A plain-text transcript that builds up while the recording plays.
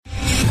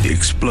the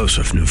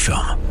explosive new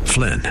film,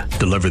 Flynn,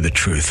 Deliver the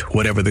Truth,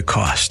 Whatever the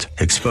Cost,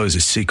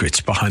 exposes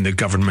secrets behind the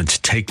government's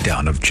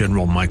takedown of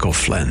General Michael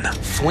Flynn.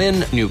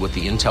 Flynn knew what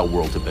the intel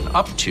world had been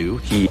up to.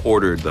 He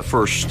ordered the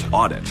first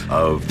audit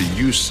of the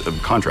use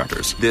of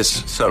contractors.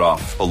 This set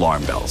off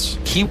alarm bells.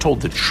 He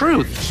told the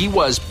truth. He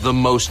was the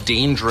most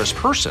dangerous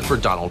person for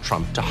Donald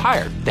Trump to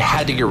hire. They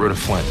had to get rid of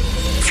Flynn.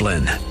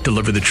 Flynn,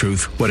 Deliver the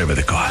Truth, Whatever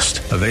the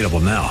Cost. Available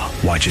now.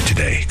 Watch it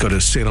today. Go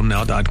to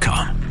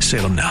salemnow.com.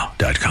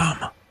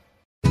 salemnow.com.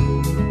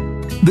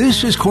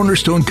 This is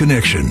Cornerstone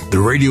Connection, the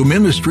radio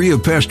ministry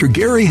of Pastor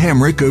Gary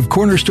Hamrick of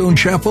Cornerstone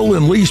Chapel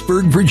in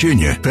Leesburg,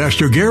 Virginia.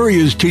 Pastor Gary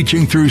is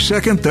teaching through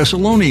 2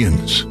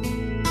 Thessalonians. Real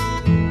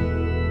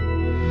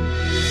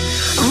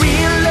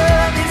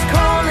love is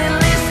calling,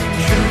 listen,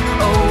 truth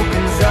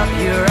opens up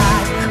your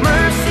eyes.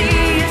 Mercy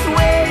is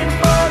waiting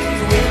for you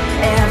with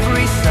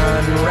every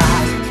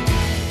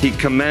sunrise. He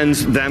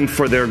commends them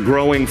for their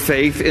growing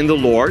faith in the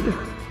Lord.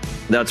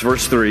 That's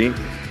verse 3.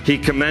 He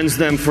commends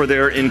them for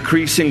their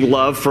increasing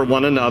love for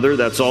one another.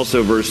 That's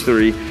also verse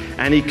 3.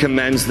 And he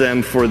commends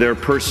them for their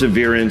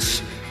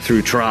perseverance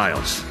through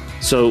trials.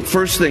 So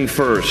first thing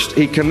first,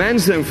 he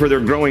commends them for their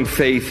growing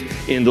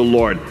faith in the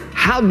Lord.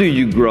 How do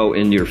you grow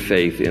in your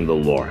faith in the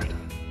Lord?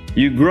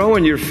 You grow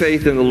in your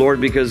faith in the Lord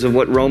because of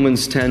what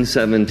Romans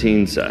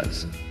 10:17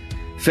 says.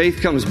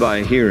 Faith comes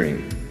by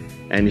hearing,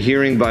 and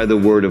hearing by the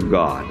word of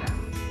God.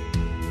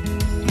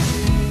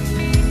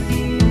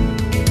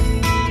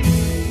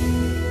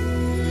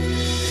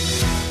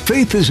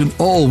 Faith isn't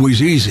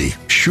always easy.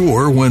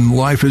 Sure, when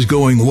life is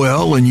going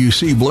well and you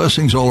see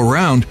blessings all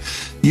around,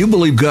 you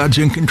believe God's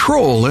in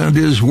control and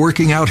is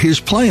working out His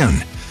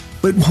plan.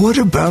 But what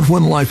about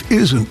when life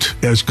isn't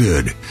as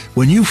good?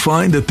 When you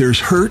find that there's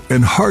hurt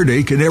and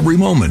heartache in every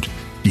moment,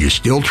 do you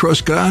still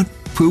trust God?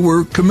 Who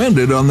were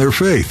commended on their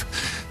faith.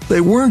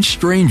 They weren't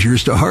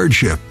strangers to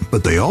hardship,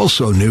 but they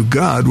also knew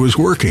God was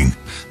working.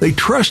 They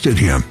trusted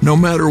Him no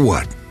matter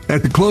what.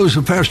 At the close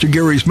of Pastor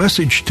Gary's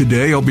message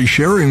today, I'll be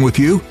sharing with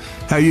you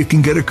how you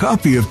can get a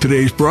copy of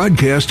today's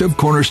broadcast of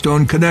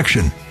Cornerstone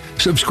Connection.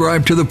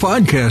 Subscribe to the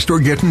podcast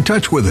or get in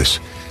touch with us.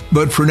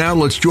 But for now,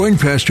 let's join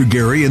Pastor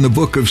Gary in the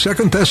book of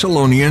 2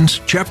 Thessalonians,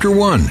 chapter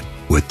 1,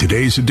 with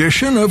today's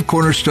edition of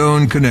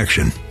Cornerstone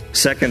Connection.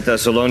 2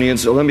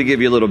 Thessalonians. So let me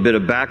give you a little bit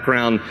of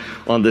background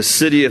on the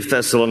city of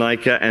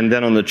Thessalonica and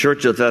then on the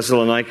church of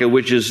Thessalonica,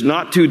 which is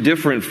not too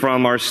different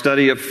from our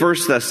study of 1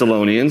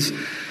 Thessalonians.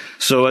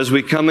 So as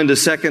we come into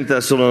 2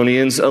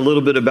 Thessalonians, a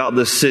little bit about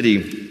the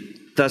city.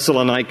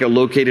 Thessalonica,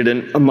 located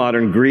in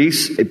modern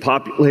Greece, a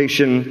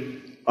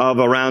population of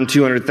around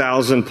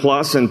 200,000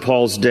 plus in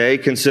Paul's day,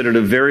 considered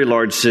a very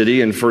large city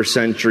in 1st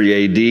century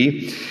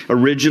A.D.,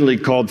 originally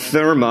called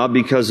Therma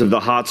because of the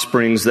hot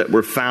springs that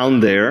were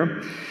found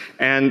there.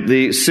 And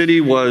the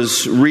city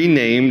was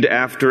renamed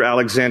after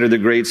Alexander the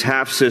Great's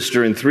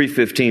half-sister in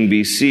 315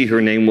 B.C. Her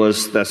name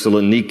was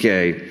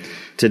Thessalonike.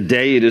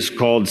 Today it is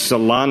called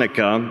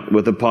Salonika,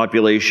 with a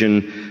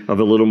population of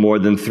a little more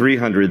than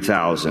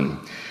 300,000.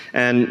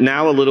 And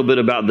now a little bit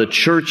about the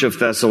church of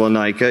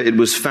Thessalonica. It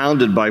was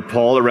founded by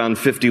Paul around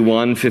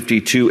 51,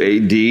 52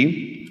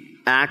 A.D.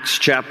 Acts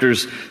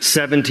chapters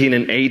 17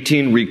 and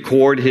 18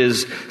 record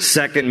his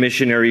second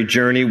missionary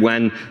journey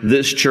when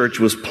this church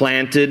was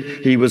planted.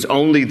 He was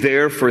only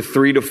there for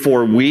 3 to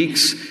 4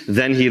 weeks.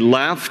 Then he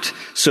left.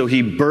 So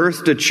he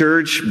birthed a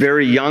church,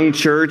 very young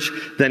church.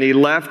 Then he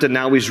left, and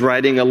now he's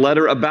writing a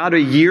letter about a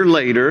year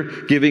later,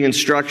 giving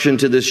instruction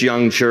to this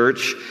young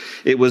church.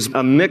 It was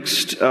a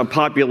mixed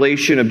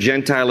population of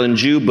Gentile and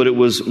Jew, but it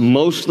was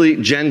mostly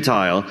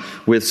Gentile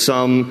with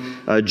some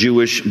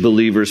Jewish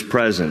believers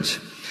present.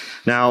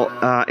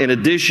 Now, in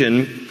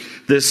addition,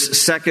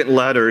 this second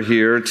letter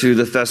here to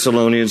the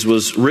Thessalonians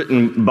was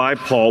written by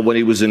Paul when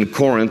he was in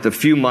Corinth a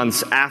few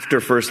months after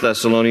 1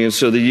 Thessalonians,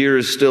 so the year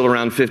is still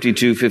around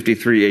 52,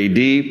 53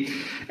 A.D.,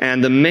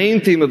 and the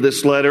main theme of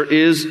this letter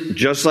is,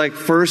 just like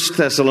 1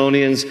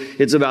 Thessalonians,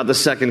 it's about the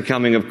second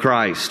coming of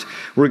Christ.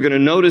 We're going to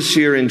notice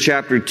here in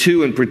chapter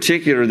 2 in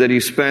particular that he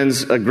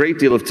spends a great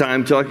deal of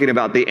time talking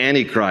about the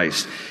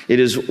Antichrist.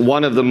 It is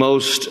one of the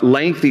most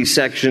lengthy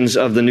sections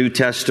of the New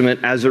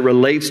Testament as it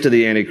relates to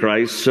the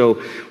Antichrist. So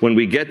when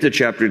we get to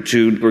chapter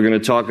 2, we're going to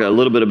talk a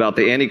little bit about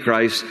the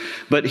Antichrist.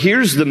 But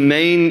here's the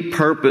main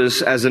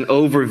purpose as an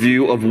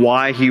overview of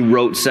why he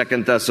wrote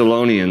 2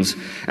 Thessalonians.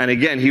 And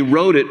again, he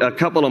wrote it a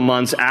couple of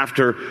months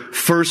after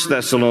 1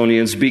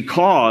 Thessalonians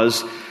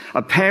because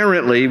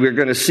apparently, we're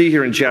going to see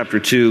here in chapter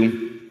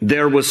 2,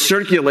 there was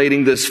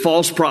circulating this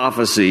false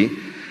prophecy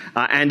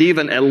and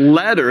even a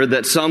letter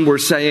that some were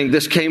saying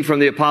this came from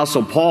the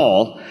Apostle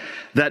Paul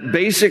that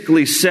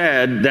basically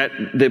said that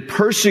the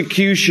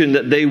persecution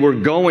that they were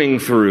going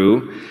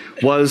through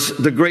was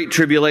the Great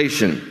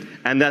Tribulation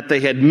and that they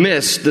had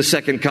missed the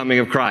second coming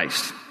of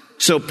Christ.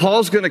 So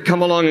Paul's going to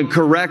come along and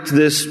correct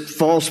this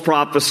false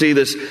prophecy,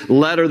 this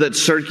letter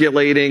that's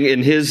circulating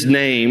in his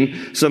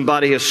name.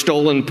 Somebody has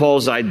stolen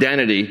Paul's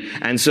identity,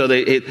 and so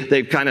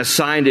they've kind of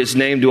signed his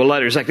name to a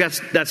letter. It's like,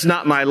 that's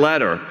not my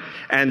letter.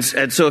 And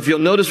so if you'll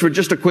notice for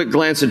just a quick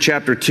glance at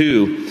chapter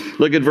 2,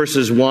 look at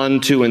verses 1,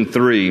 2, and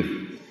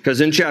 3. Because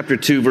in chapter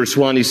 2, verse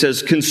 1, he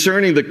says,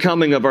 concerning the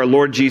coming of our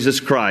Lord Jesus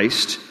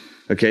Christ,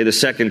 okay, the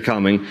second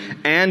coming,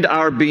 and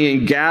our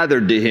being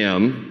gathered to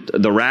him,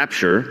 the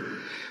rapture,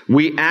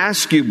 we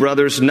ask you,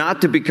 brothers,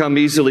 not to become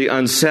easily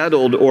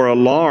unsettled or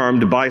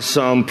alarmed by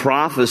some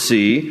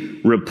prophecy,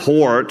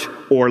 report,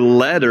 or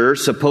letter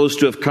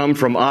supposed to have come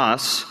from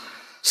us,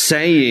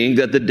 saying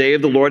that the day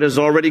of the Lord has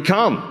already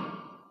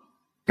come.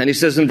 And he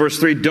says in verse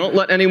 3, don't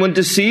let anyone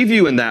deceive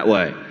you in that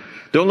way.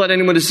 Don't let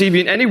anyone deceive you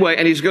in any way.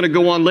 And he's going to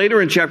go on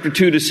later in chapter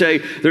 2 to say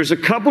there's a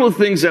couple of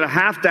things that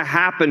have to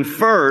happen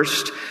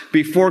first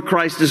before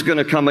Christ is going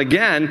to come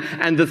again.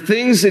 And the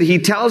things that he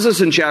tells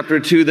us in chapter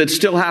 2 that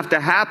still have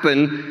to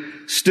happen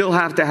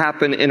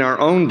in our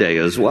own day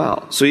as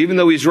well. So even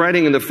though he's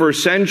writing in the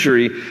first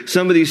century,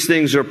 some of these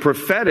things are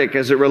prophetic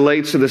as it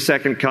relates to the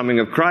second coming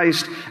of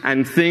Christ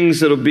and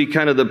things that will be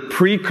kind of the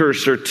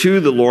precursor to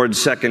the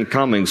Lord's second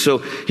coming. So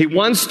he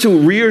wants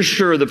to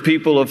reassure the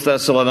people of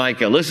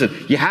Thessalonica,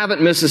 listen, you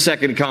haven't missed the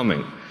second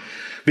coming.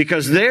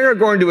 Because they are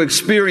going to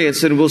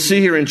experience, and we'll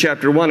see here in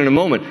chapter 1 in a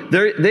moment,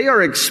 they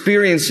are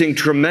experiencing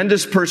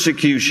tremendous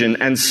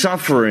persecution and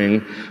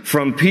suffering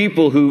from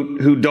people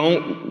who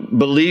don't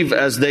believe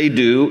as they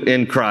do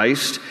in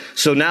Christ.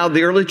 So now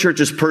the early church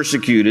is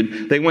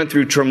persecuted. They went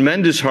through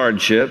tremendous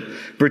hardship,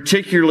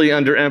 particularly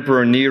under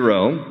Emperor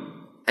Nero.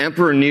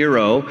 Emperor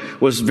Nero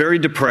was very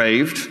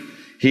depraved.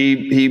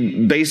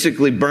 He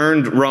basically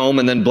burned Rome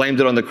and then blamed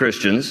it on the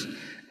Christians.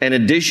 In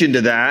addition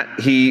to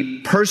that,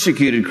 he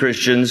persecuted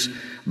Christians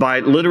by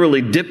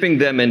literally dipping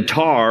them in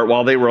tar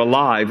while they were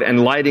alive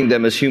and lighting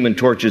them as human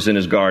torches in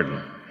his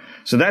garden.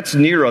 So that's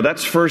Nero.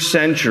 That's first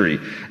century.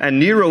 And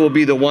Nero will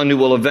be the one who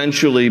will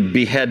eventually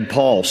behead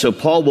Paul. So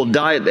Paul will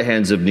die at the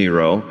hands of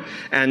Nero.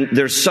 And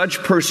there's such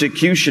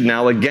persecution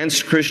now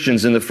against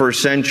Christians in the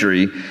first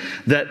century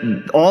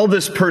that all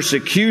this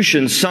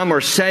persecution, some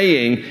are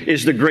saying,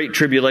 is the Great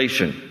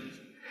Tribulation.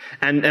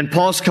 And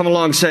Paul's come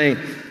along saying,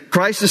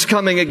 Christ is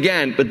coming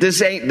again, but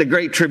this ain't the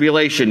Great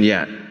Tribulation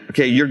yet.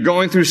 Okay, you're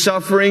going through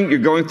suffering, you're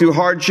going through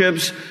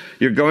hardships,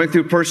 you're going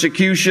through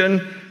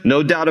persecution,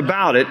 no doubt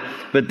about it,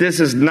 but this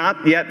is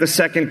not yet the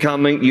second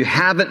coming. You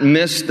haven't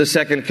missed the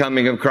second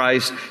coming of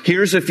Christ.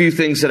 Here's a few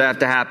things that have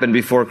to happen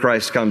before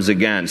Christ comes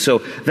again. So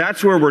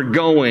that's where we're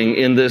going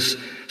in this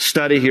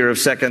study here of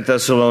 2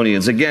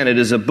 Thessalonians. Again, it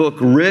is a book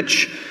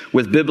rich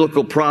with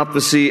biblical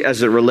prophecy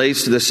as it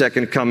relates to the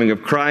second coming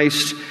of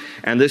Christ.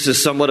 And this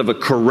is somewhat of a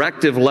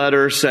corrective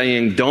letter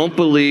saying, don't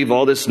believe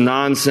all this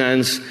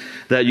nonsense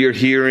that you're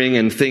hearing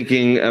and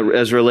thinking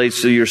as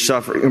relates to your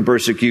suffering and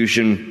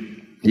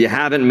persecution. You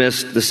haven't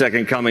missed the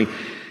second coming.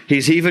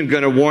 He's even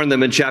going to warn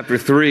them in chapter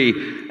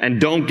 3, and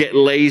don't get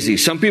lazy.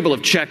 Some people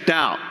have checked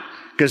out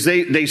because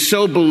they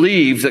so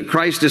believe that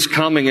Christ is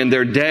coming in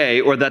their day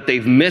or that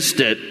they've missed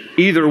it.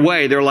 Either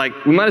way, they're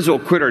like, we might as well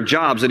quit our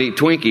jobs and eat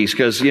Twinkies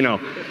because,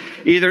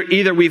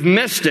 either we've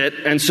missed it,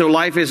 and so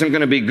life isn't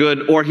going to be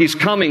good, or he's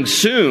coming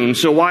soon,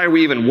 so why are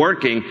we even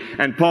working?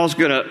 And Paul's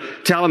going to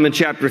tell them in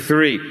chapter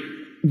 3,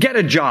 get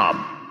a job.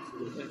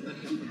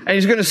 And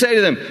he's going to say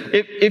to them,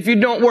 if you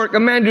don't work, a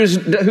man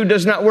who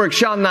does not work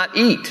shall not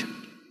eat.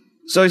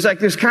 So he's like,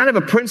 there's kind of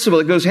a principle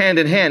that goes hand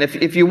in hand.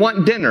 If you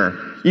want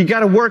dinner, you got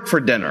to work for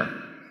dinner.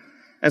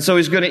 And so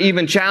he's going to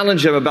even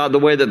challenge them about the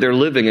way that they're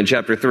living in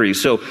chapter 3.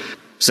 So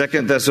 2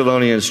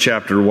 Thessalonians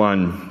chapter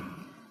 1.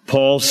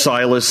 Paul,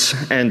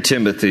 Silas, and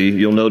Timothy.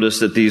 You'll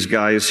notice that these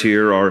guys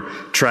here are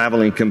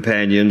traveling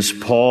companions.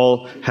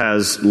 Paul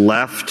has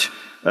left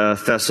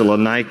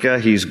Thessalonica.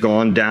 He's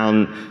gone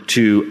down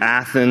to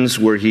Athens,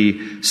 where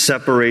he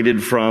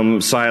separated from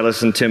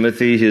Silas and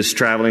Timothy, his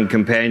traveling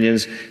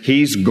companions.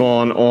 He's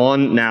gone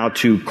on now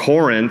to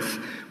Corinth,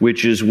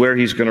 which is where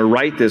he's going to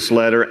write this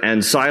letter,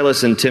 and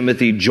Silas and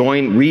Timothy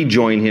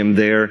rejoin him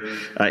there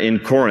in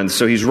Corinth.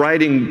 So he's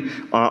writing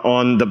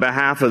on the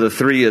behalf of the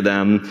three of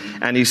them,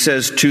 and he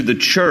says, to the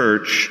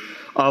church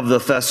of the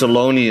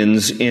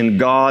Thessalonians in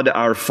God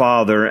our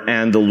Father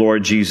and the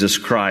Lord Jesus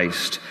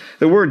Christ.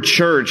 The word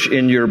church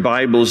in your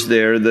Bibles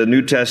there, the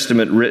New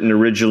Testament written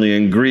originally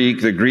in Greek,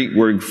 the Greek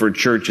word for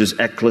church is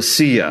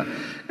ekklesia.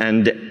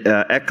 And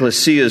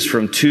ekklesia is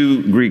from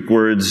two Greek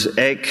words,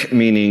 ek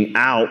meaning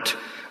out,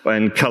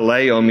 and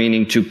kaleo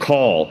meaning to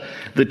call.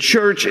 The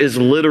church is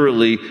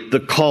literally the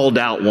called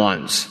out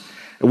ones.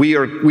 We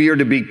are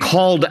to be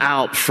called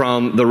out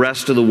from the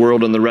rest of the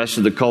world and the rest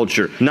of the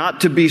culture.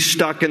 Not to be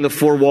stuck in the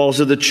four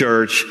walls of the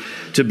church,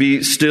 to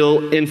be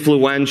still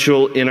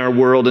influential in our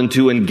world and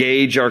to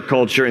engage our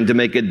culture and to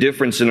make a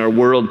difference in our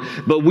world.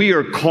 But we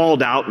are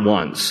called out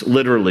ones,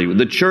 literally.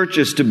 The church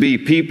is to be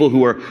people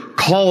who are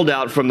called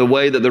out from the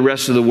way that the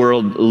rest of the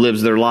world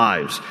lives their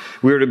lives.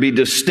 We are to be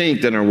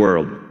distinct in our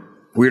world.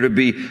 We're to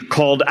be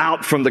called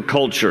out from the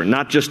culture,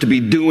 not just to be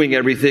doing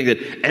everything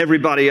that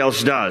everybody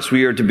else does.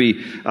 We are to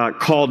be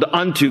called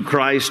unto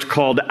Christ,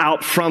 called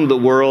out from the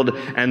world,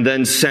 and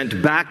then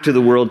sent back to the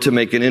world to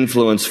make an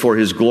influence for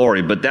His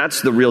glory. But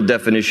that's the real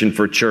definition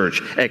for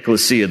church,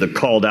 ecclesia, the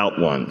called out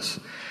ones.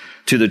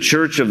 to the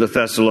church of the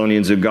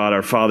Thessalonians of God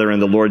our Father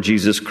and the Lord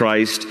Jesus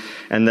Christ.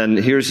 And then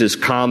here's his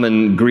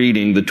common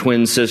greeting, the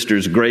twin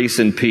sisters, grace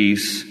and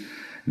peace,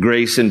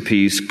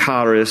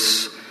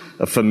 charis,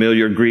 a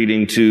familiar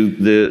greeting to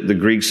the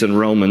Greeks and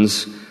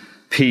Romans,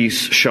 peace,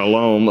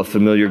 shalom, a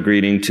familiar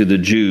greeting to the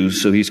Jews.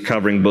 So he's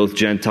covering both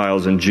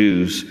Gentiles and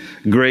Jews.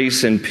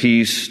 Grace and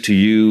peace to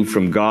you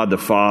from God the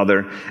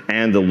Father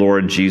and the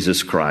Lord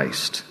Jesus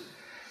Christ.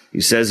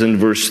 He says in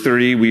verse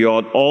 3, we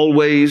ought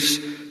always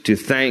to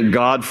thank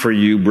God for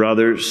you,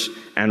 brothers,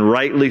 and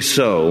rightly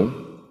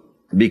so,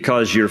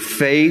 because your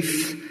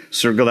faith,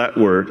 circle that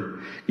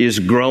word, is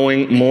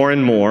growing more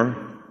and more,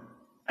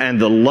 and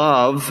the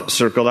love,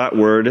 circle that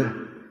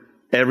word,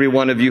 every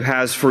one of you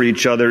has for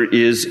each other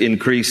is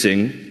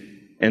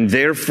increasing. And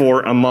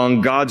therefore, among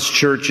God's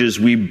churches,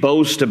 we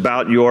boast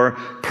about your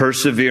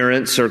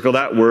perseverance, circle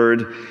that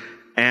word,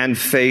 and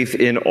faith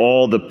in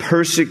all the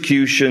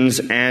persecutions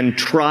and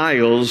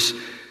trials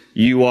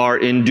you are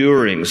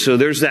enduring. So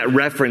there's that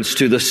reference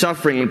to the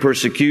suffering and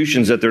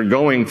persecutions that they're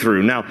going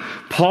through. Now,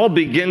 Paul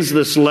begins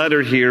this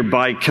letter here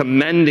by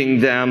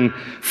commending them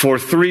for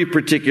three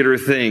particular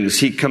things.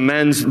 He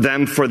commends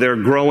them for their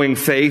growing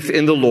faith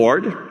in the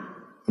Lord.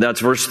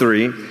 That's verse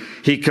 3.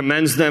 He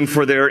commends them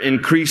for their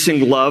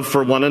increasing love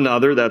for one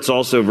another. That's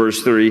also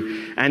verse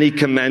 3. And he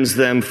commends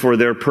them for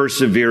their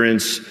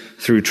perseverance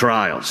through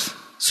trials.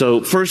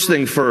 So first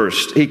thing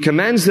first, he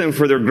commends them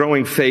for their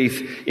growing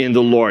faith in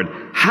the Lord.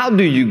 How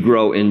do you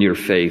grow in your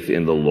faith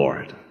in the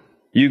Lord?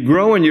 You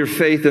grow in your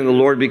faith in the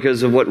Lord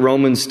because of what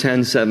Romans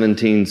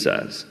 10:17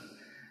 says.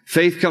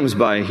 Faith comes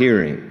by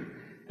hearing,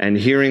 and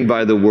hearing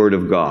by the word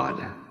of God.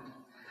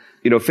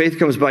 Faith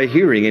comes by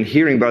hearing, and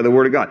hearing by the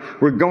word of God.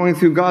 We're going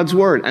through God's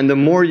word, and the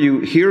more you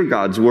hear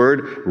God's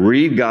word,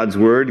 read God's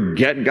word,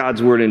 get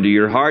God's word into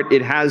your heart,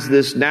 it has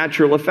this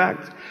natural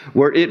effect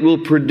where it will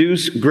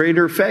produce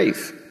greater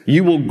faith.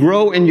 You will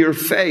grow in your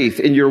faith,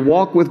 in your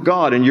walk with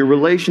God, in your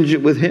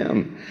relationship with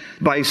Him.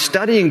 By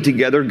studying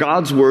together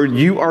God's Word,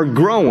 you are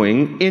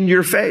growing in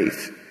your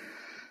faith.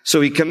 So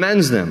He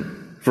commends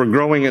them for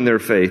growing in their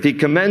faith. He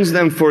commends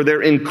them for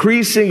their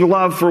increasing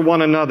love for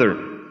one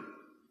another.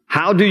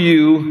 How do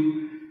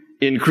you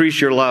increase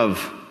your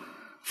love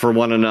for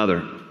one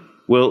another?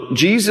 Well,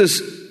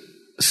 Jesus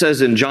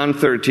says in John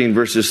 13,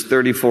 verses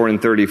 34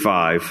 and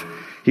 35,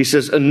 He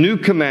says, a new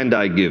command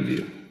I give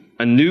you.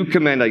 A new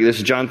command this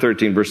is John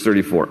 13, verse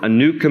 34. A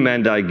new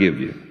command I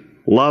give you.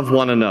 Love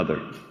one another.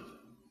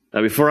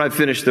 Now, before I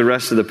finish the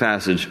rest of the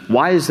passage,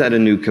 why is that a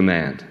new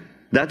command?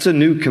 That's a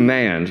new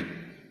command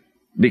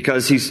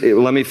because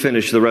let me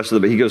finish the rest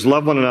of he goes,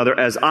 love one another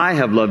as I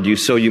have loved you,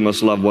 so you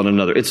must love one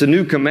another. It's a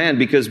new command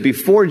because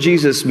before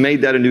Jesus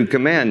made that a new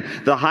command,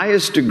 the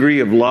highest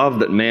degree of love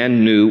that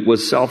man knew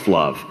was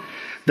self-love.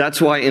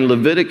 That's why in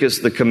Leviticus,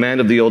 the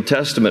command of the Old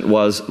Testament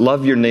was,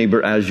 love your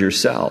neighbor as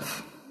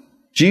yourself.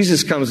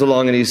 Jesus comes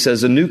along and He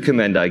says, a new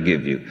command I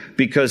give you,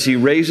 because He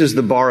raises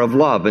the bar of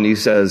love and He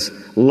says,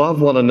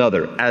 love one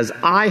another. As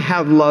I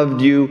have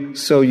loved you,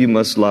 so you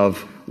must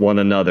love one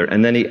another.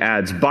 And then He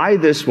adds, by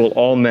this will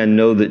all men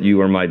know that you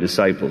are my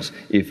disciples,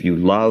 if you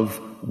love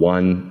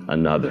one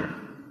another.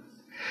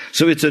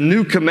 So it's a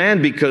new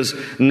command because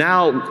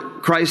now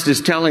Christ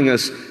is telling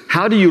us,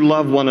 how do you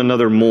love one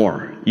another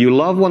more? You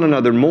love one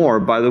another more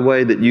by the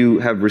way that you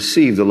have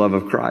received the love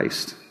of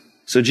Christ.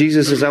 So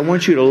Jesus says, I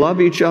want you to love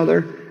each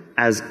other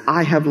as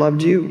I have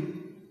loved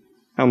you.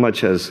 How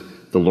much has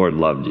the Lord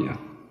loved you?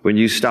 When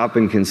you stop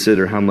and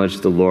consider how much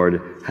the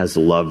Lord has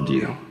loved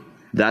you,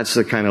 that's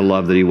the kind of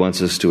love that He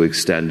wants us to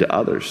extend to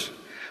others.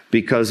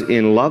 Because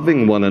in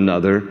loving one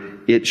another,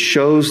 it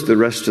shows the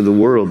rest of the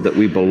world that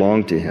we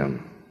belong to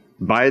Him.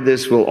 By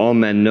this will all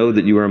men know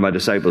that you are my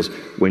disciples,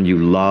 when you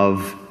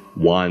love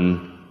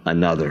one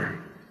another.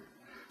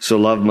 So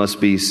love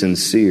must be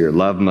sincere.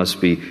 Love must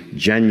be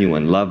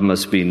genuine. Love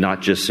must be not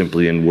just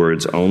simply in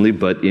words only,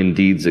 but in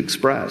deeds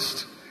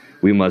expressed.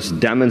 We must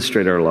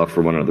demonstrate our love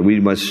for one another. We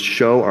must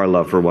show our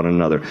love for one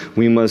another.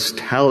 We must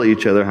tell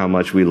each other how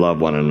much we love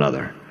one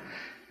another.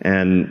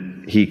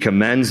 And He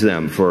commends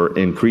them for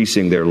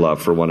increasing their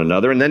love for one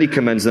another. And then He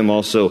commends them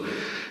also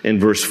in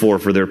verse 4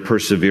 for their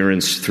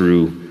perseverance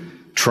through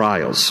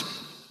trials.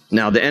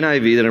 Now, the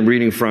NIV that I'm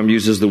reading from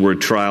uses the word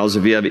trials.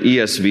 If you have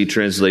ESV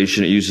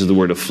translation, it uses the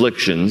word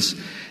afflictions.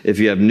 If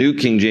you have New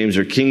King James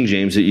or King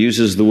James, it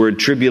uses the word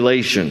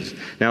tribulations.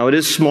 Now, it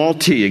is small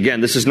t.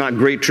 Again, this is not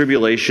great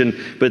tribulation,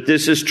 but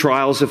this is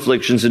trials,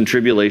 afflictions, and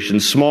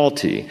tribulations, small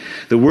t.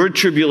 The word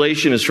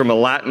tribulation is from a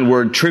Latin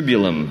word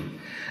tribulum.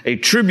 A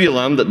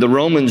tribulum that the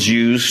Romans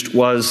used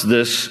was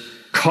this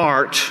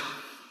cart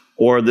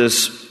or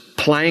this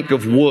plank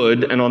of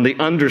wood, and on the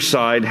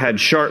underside had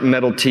sharp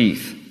metal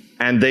teeth.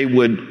 And they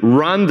would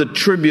run the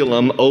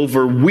tribulum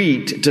over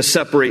wheat to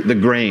separate the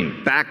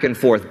grain, back and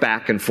forth,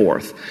 back and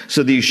forth.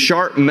 So these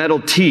sharp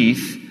metal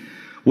teeth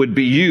would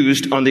be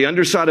used on the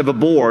underside of a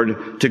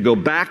board to go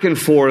back and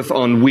forth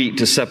on wheat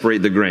to separate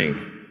the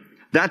grain.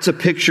 That's a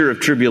picture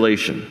of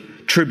tribulation.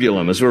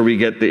 Tribulum is where we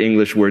get the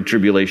English word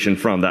tribulation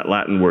from, that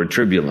Latin word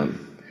tribulum.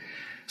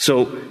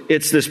 So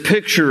it's this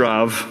picture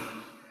of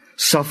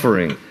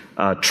suffering,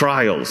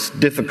 trials,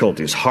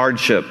 difficulties,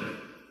 hardship.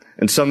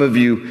 And some of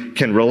you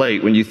can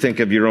relate when you think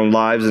of your own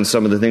lives and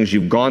some of the things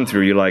you've gone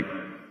through. You're like,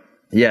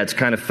 yeah, it's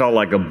kind of felt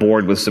like a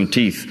board with some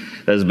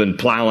teeth that has been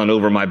plowing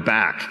over my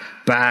back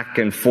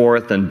and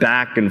forth and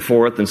back and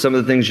forth, and some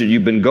of the things that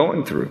you've been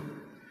going through.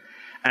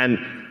 And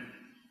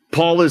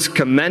Paul is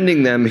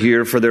commending them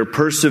here for their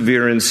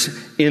perseverance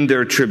in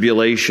their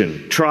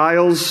tribulation.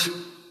 Trials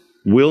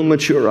will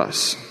mature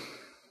us.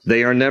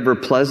 They are never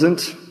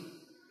pleasant,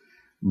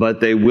 but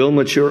they will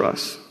mature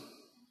us.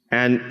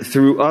 And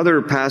through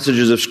other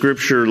passages of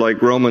Scripture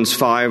like Romans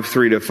 5,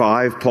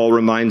 3-5, Paul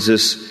reminds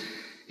us,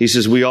 he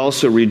says, we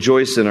also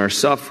rejoice in our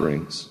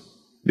sufferings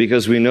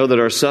because we know that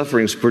our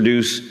sufferings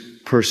produce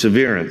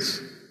perseverance,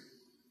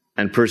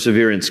 and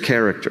perseverance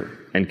character,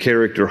 and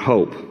character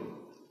hope.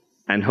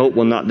 And hope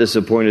will not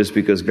disappoint us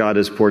because God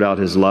has poured out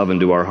His love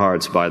into our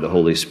hearts by the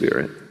Holy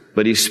Spirit.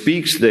 But he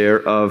speaks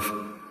there of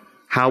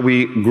how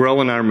we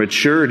grow in our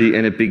maturity,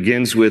 and it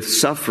begins with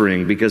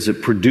suffering because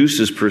it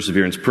produces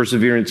perseverance.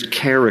 Perseverance,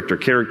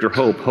 character,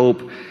 hope.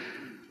 Hope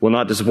will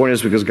not disappoint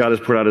us because God has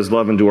poured out His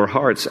love into our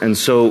hearts. And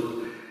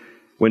so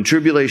when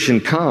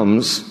tribulation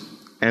comes,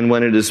 and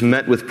when it is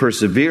met with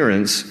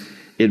perseverance,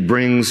 it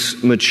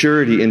brings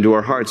maturity into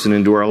our hearts and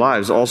into our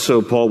lives.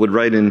 Also,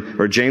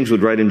 James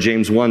would write in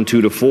James 1,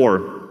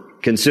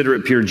 2-4, consider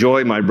it pure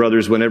joy, my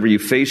brothers, whenever you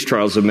face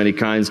trials of many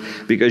kinds,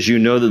 because you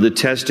know that the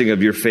testing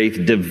of your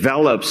faith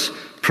develops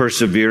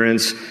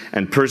perseverance,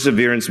 and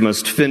perseverance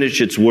must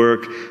finish its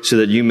work so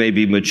that you may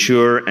be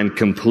mature and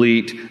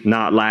complete,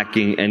 not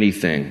lacking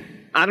anything.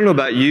 I don't know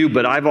about you,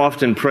 but I've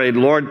often prayed,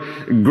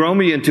 Lord, grow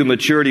me into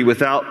maturity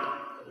without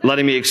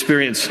letting me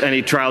experience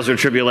any trials or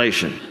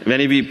tribulation. Have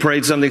any of you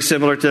prayed something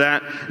similar to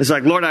that? It's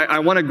like, Lord, I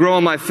want to grow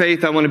in my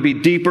faith. I want to be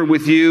deeper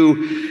with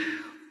you,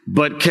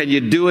 but can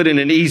you do it in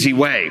an easy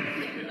way?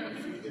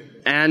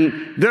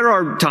 And there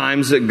are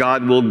times that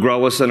God will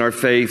grow us in our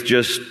faith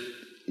just,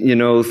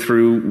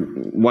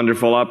 through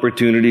wonderful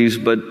opportunities,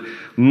 but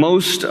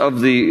most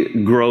of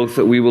the growth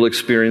that we will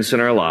experience in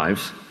our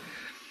lives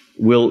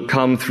will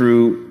come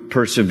through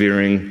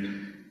persevering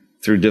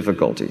through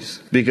difficulties.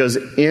 Because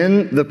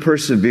in the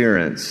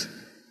perseverance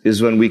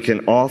is when we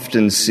can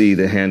often see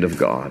the hand of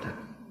God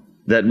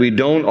that we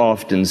don't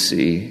often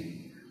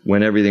see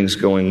when everything's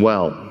going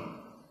well.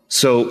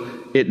 So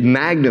it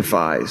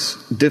magnifies.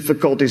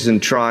 Difficulties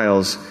and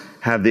trials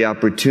have the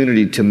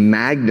opportunity to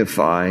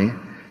magnify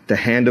the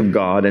hand of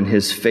God and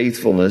His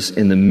faithfulness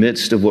in the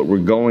midst of what we're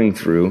going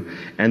through.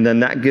 And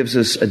then that gives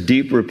us a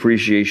deeper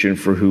appreciation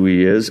for who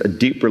He is, a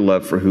deeper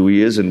love for who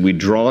He is, and we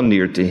draw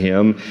near to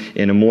Him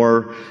in a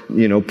more,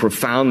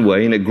 profound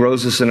way, and it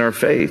grows us in our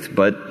faith.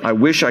 But I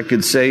wish I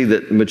could say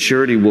that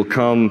maturity will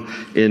come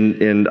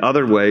in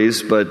other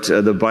ways, but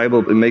the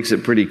Bible makes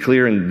it pretty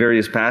clear in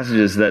various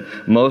passages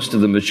that most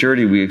of the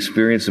maturity we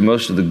experience and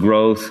most of the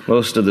growth,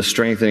 most of the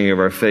strengthening of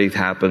our faith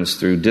happens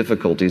through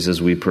difficulties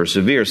as we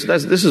persevere. So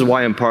this is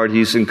why in part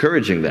He's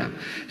encouraging them.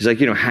 He's like,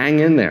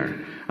 hang in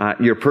there.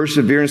 Your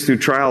perseverance through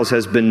trials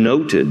has been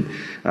noted.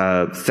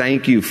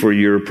 Thank you for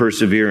your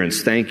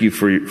perseverance. Thank you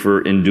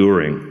for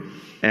enduring.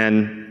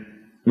 And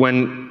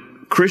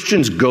when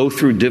Christians go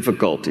through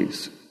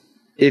difficulties,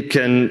 it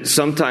can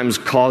sometimes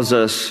cause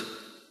us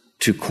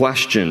to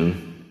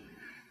question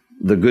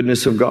the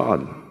goodness of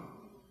God.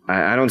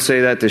 I don't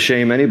say that to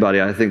shame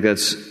anybody. I think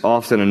that's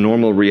often a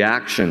normal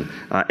reaction.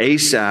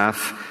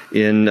 Asaph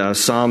in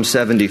Psalm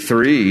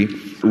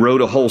 73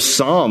 wrote a whole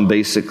psalm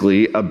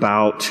basically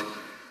about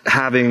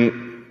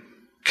having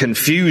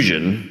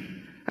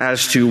confusion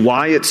as to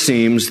why it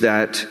seems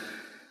that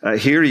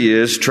here he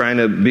is trying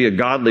to be a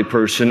godly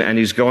person and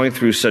he's going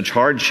through such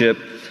hardship,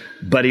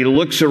 but he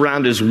looks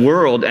around his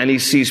world and he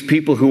sees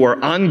people who are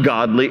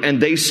ungodly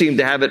and they seem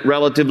to have it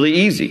relatively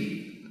easy.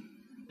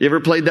 You ever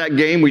played that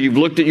game where you've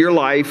looked at your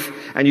life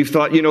and you've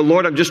thought,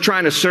 Lord, I'm just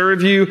trying to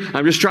serve you.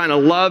 I'm just trying to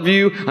love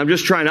you. I'm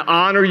just trying to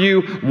honor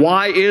you.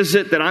 Why is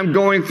it that I'm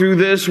going through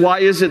this? Why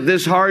is it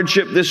this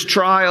hardship, this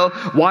trial?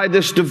 Why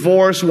this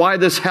divorce? Why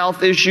this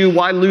health issue?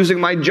 Why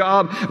losing my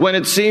job? When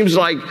it seems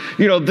like,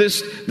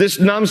 this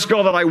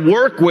numbskull that I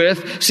work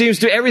with seems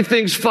to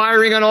everything's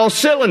firing on all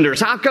cylinders.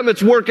 How come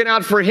it's working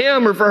out for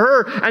him or for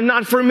her and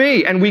not for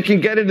me? And we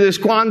can get into this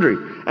quandary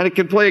and it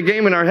can play a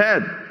game in our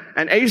head.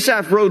 And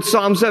Asaph wrote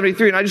Psalm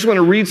 73, and I just want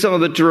to read some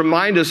of it to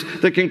remind us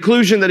the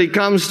conclusion that he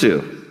comes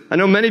to. I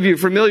know many of you are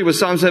familiar with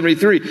Psalm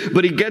 73,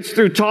 but he gets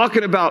through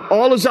talking about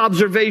all his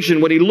observation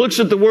when he looks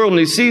at the world and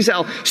he sees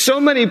how so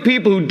many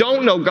people who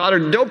don't know God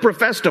or don't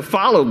profess to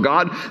follow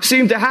God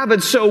seem to have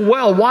it so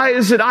well. Why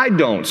is it I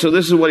don't? So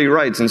this is what he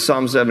writes in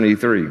Psalm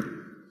 73.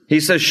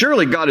 He says,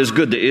 surely God is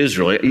good to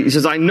Israel. He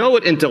says, I know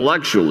it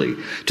intellectually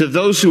to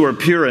those who are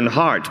pure in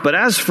heart. But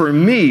as for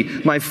me,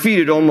 my feet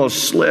had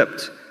almost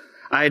slipped.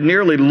 I had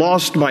nearly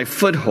lost my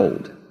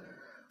foothold,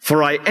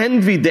 for I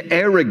envied the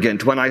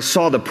arrogant when I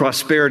saw the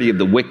prosperity of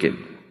the wicked.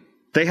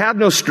 They have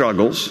no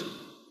struggles.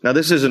 Now,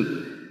 this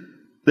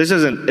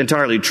isn't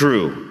entirely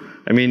true.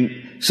 I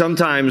mean,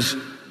 sometimes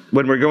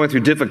when we're going through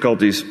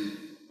difficulties,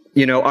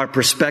 our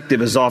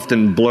perspective is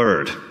often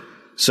blurred.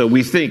 So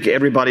we think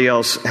everybody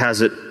else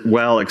has it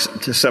well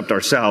except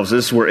ourselves.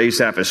 This is where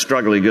Asaph is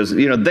struggling because,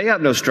 they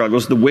have no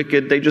struggles. The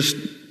wicked,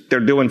 they're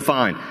doing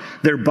fine.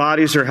 Their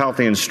bodies are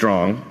healthy and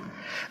strong.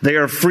 They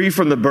are free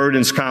from the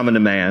burdens common to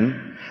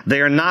man.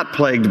 They are not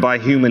plagued by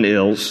human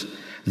ills.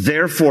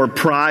 Therefore,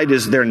 pride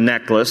is their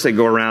necklace. They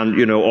go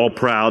around, all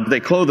proud.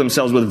 They clothe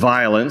themselves with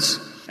violence.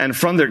 And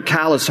from their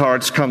callous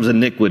hearts comes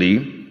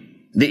iniquity.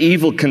 The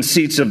evil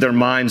conceits of their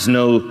minds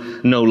know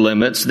no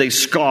limits. They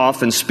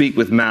scoff and speak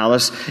with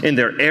malice. In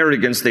their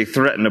arrogance, they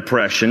threaten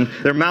oppression.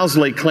 Their mouths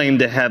lay claim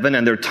to heaven,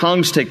 and their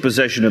tongues take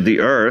possession of the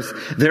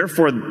earth.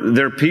 Therefore,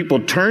 their people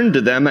turn to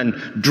them and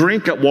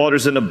drink up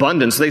waters in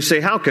abundance. They say,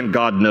 how can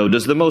God know?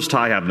 Does the Most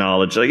High have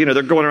knowledge?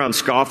 They're going around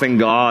scoffing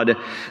God,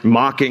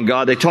 mocking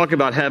God. They talk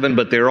about heaven,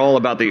 but they're all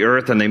about the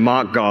earth, and they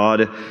mock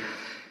God.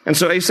 And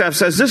so Asaph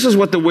says, this is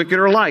what the wicked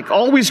are like.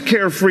 Always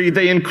carefree,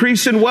 they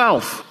increase in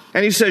wealth.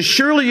 And he says,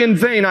 surely in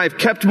vain I've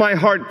kept my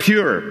heart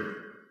pure.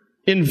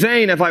 In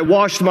vain have I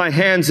washed my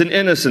hands in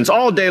innocence.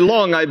 All day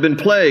long I've been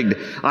plagued.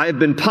 I have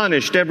been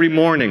punished every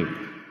morning.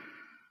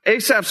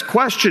 Asaph's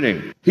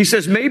questioning. He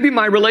says, maybe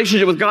my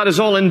relationship with God is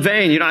all in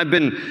vain. I've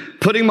been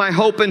putting my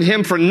hope in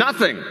Him for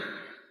nothing.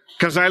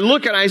 Because I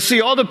look and I see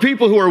all the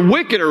people who are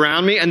wicked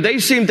around me, and they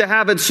seem to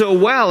have it so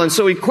well. And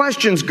so he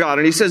questions God,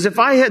 and he says, if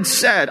I had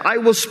said, I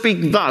will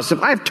speak thus,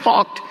 if I've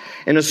talked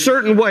in a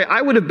certain way,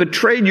 I would have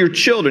betrayed your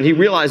children. He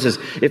realizes,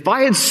 if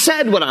I had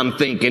said what I'm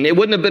thinking, it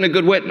wouldn't have been a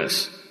good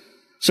witness.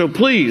 So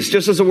please,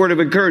 just as a word of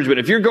encouragement,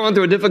 if you're going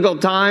through a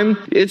difficult time,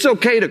 it's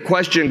okay to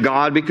question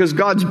God because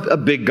God's a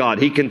big God.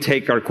 He can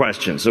take our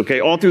questions, okay?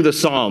 All through the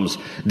Psalms,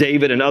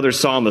 David and other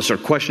psalmists are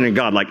questioning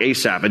God like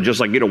Asaph and just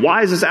like,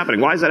 why is this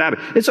happening? Why is that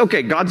happening? It's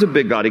okay. God's a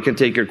big God. He can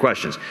take your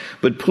questions.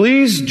 But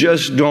please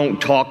just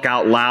don't talk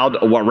out loud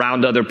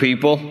around other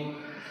people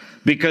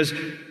because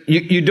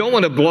you don't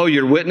want to blow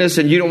your witness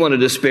and you don't want to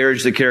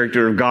disparage the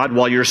character of God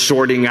while you're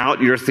sorting out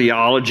your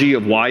theology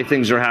of why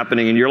things are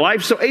happening in your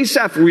life. So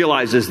Asaph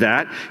realizes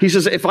that. He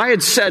says, if I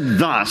had said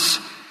thus,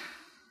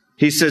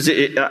 he says,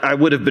 I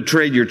would have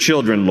betrayed your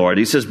children, Lord.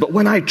 He says, but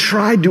when I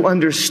tried to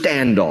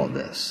understand all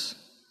this,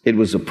 it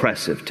was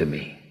oppressive to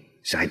me.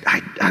 He said,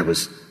 I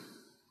was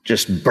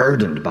just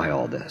burdened by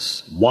all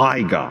this.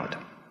 Why, God?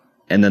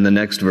 And then the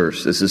next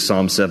verse, this is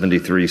Psalm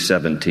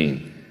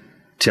 73:17.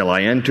 Till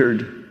I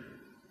entered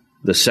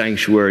the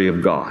sanctuary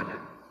of God,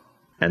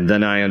 and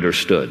then I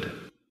understood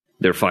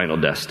their final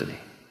destiny.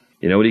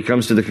 What he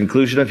comes to the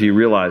conclusion of? He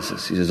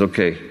realizes, he says,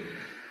 okay,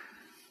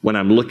 when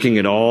I'm looking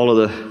at all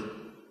of the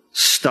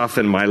stuff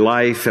in my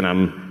life, and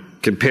I'm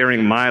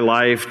comparing my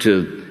life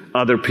to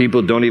other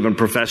people who don't even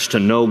profess to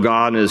know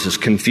God, and this is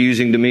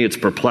confusing to me, it's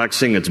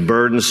perplexing, it's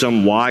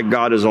burdensome, why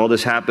God does all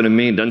this happen to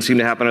me? It doesn't seem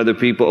to happen to other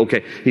people.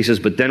 Okay, he says,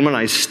 but then when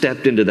I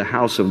stepped into the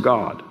house of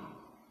God,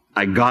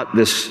 I got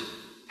this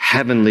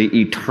heavenly,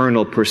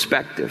 eternal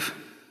perspective.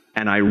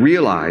 And I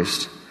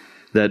realized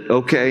that,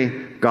 okay,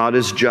 God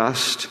is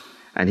just,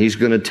 and He's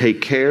going to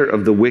take care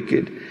of the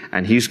wicked,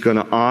 and He's going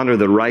to honor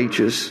the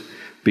righteous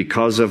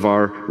because of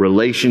our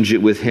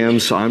relationship with Him.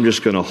 So I'm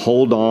just going to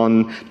hold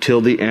on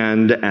till the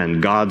end,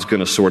 and God's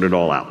going to sort it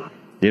all out.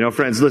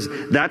 Friends,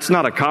 listen, that's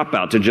not a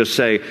cop-out to just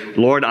say,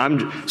 Lord,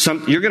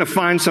 you're going to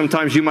find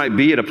sometimes you might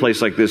be at a place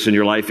like this in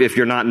your life if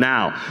you're not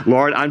now.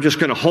 Lord, I'm just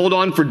going to hold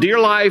on for dear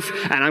life,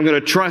 and I'm going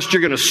to trust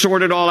you're going to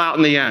sort it all out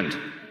in the end.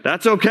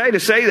 That's okay to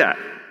say that.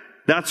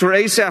 That's where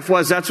Asaph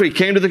was. That's where he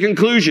came to the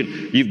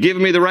conclusion. You've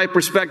given me the right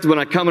perspective when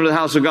I come into the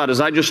house of God. As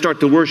I just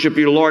start to worship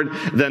you, Lord,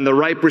 then the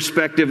right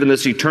perspective and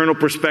this eternal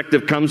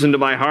perspective comes into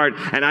my heart,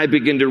 and I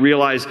begin to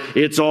realize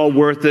it's all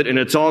worth it, and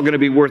it's all going to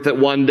be worth it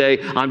one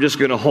day. I'm just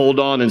going to hold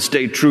on and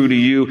stay true to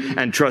you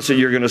and trust that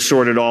you're going to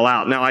sort it all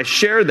out. Now, I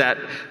share that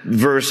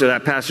verse, or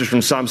that passage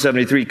from Psalm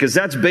 73, because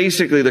that's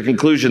basically the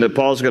conclusion that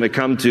Paul's going to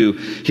come to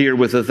here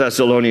with the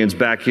Thessalonians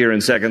back here in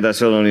 2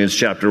 Thessalonians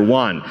chapter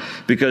 1.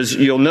 Because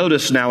you'll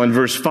notice now in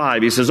verse 5,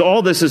 he says,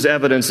 all this is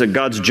evidence that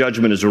God's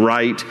judgment is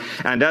right,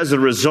 and as a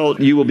result,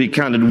 you will be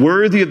counted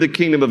worthy of the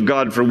kingdom of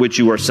God for which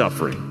you are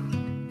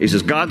suffering. He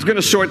says, God's going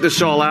to sort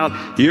this all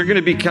out. You're going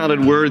to be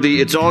counted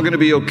worthy. It's all going to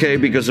be okay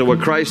because of what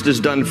Christ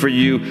has done for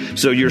you.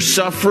 So your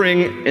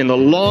suffering in the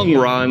long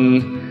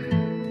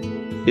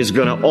run is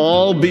going to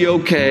all be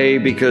okay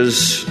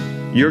because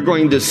you're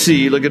going to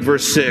see, look at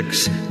verse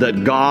 6,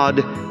 that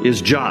God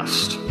is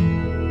just.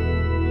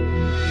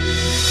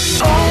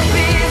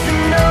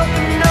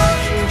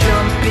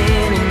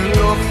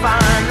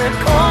 Find the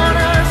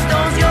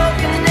cornerstones, your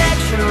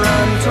connection,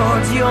 run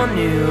towards your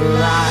new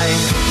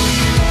life.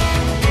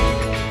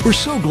 We're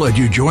so glad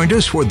you joined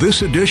us for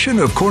this edition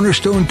of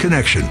Cornerstone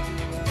Connection,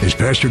 as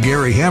Pastor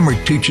Gary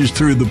Hamrick teaches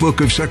through the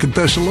book of 2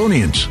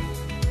 Thessalonians.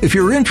 If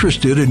you're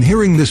interested in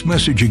hearing this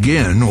message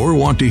again or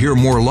want to hear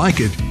more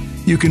like it,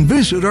 you can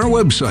visit our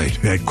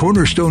website at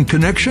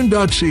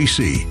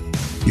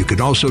cornerstoneconnection.cc. You can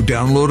also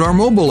download our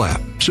mobile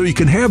app so you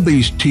can have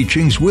these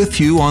teachings with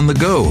you on the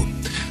go.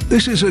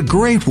 This is a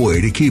great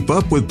way to keep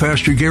up with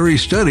Pastor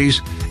Gary's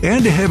studies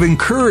and to have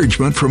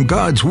encouragement from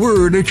God's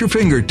Word at your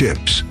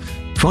fingertips.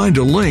 Find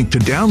a link to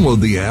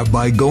download the app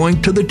by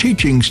going to the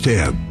Teachings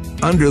tab.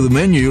 under the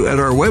menu at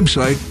our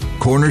website,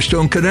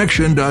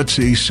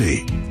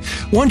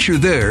 cornerstoneconnection.cc. Once you're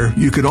there,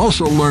 you can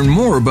also learn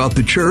more about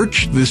the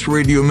church this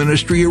radio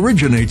ministry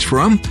originates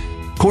from,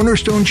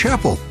 Cornerstone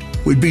Chapel.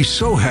 We'd be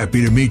so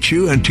happy to meet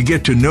you and to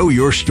get to know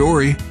your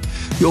story.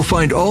 You'll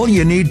find all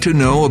you need to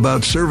know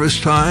about service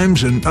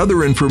times and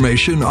other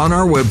information on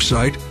our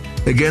website.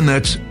 Again,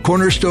 that's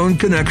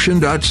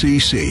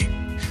cornerstoneconnection.cc.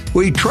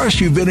 We trust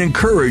you've been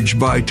encouraged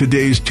by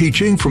today's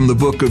teaching from the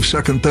book of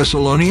 2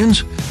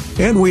 Thessalonians,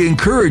 and we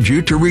encourage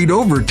you to read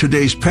over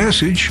today's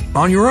passage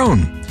on your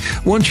own.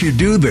 Once you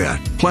do that,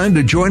 plan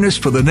to join us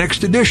for the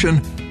next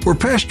edition, where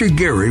Pastor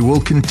Gary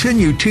will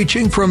continue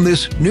teaching from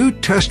this New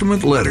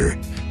Testament letter,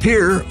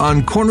 here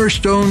on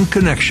Cornerstone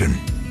Connection.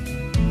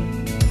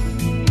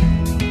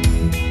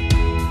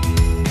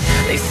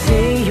 They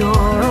say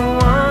you're a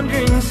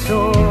wandering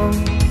soul,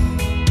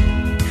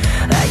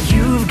 that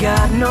you've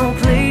got no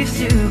place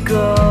to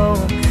go,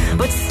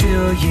 but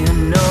still you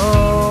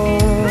know,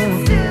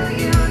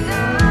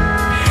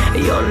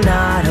 you're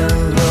not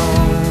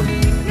alone.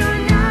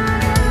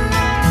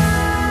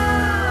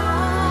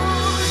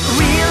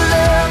 Real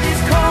love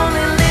is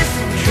calling,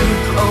 listen,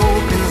 truth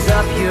opens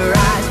up your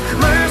eyes.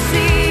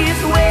 Mercy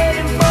is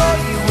waiting for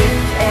you with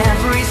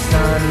every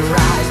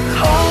sunrise.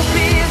 Hope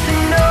is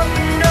an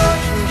open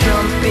ocean,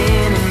 jump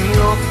in and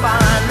you'll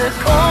find the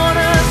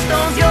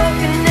cornerstones, your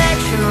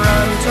connection,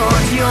 run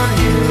towards your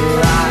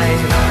new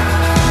life.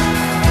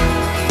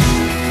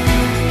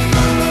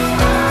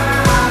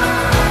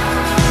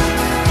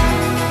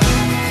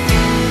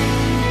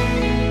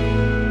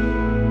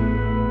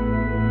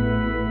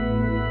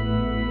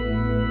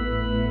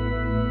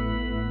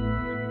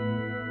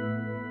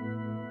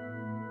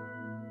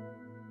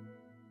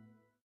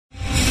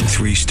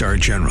 3-star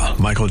General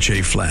Michael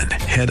J. Flynn,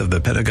 head of the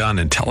Pentagon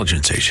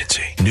Intelligence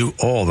Agency, knew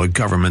all the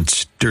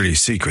government's dirty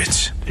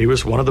secrets. He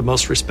was one of the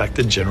most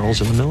respected generals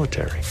in the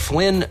military.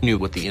 Flynn knew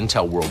what the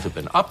intel world had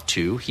been up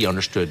to. He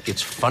understood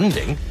its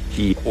funding.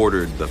 He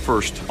ordered the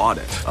first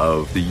audit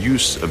of the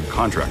use of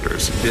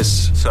contractors.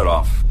 This set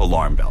off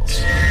alarm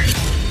bells.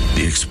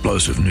 The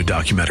explosive new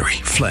documentary,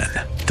 Flynn,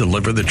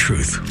 Deliver the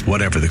Truth,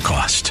 Whatever the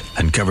Cost,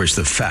 uncovers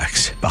the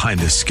facts behind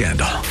this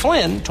scandal.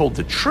 Flynn told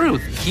the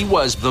truth. He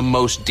was the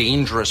most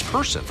dangerous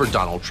person for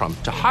Donald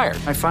Trump to hire.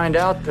 I find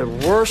out the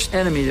worst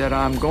enemy that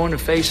I'm going to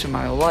face in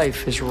my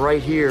life is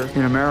right here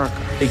in America.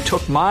 They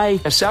took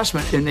my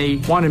assessment and they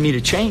wanted me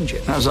to change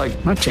it. And I was like,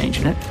 I'm not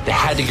changing it. They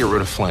had to get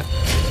rid of Flynn.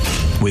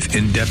 With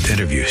in-depth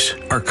interviews,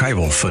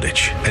 archival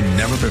footage, and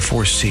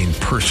never-before-seen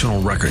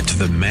personal records of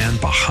the man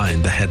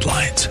behind the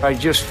headlines. I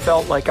just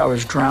felt like I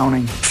was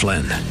drowning.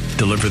 Flynn,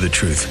 Deliver the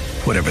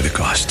Truth, Whatever the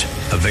Cost.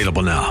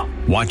 Available now.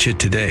 Watch it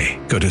today.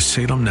 Go to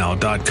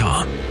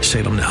salemnow.com.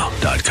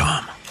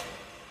 salemnow.com.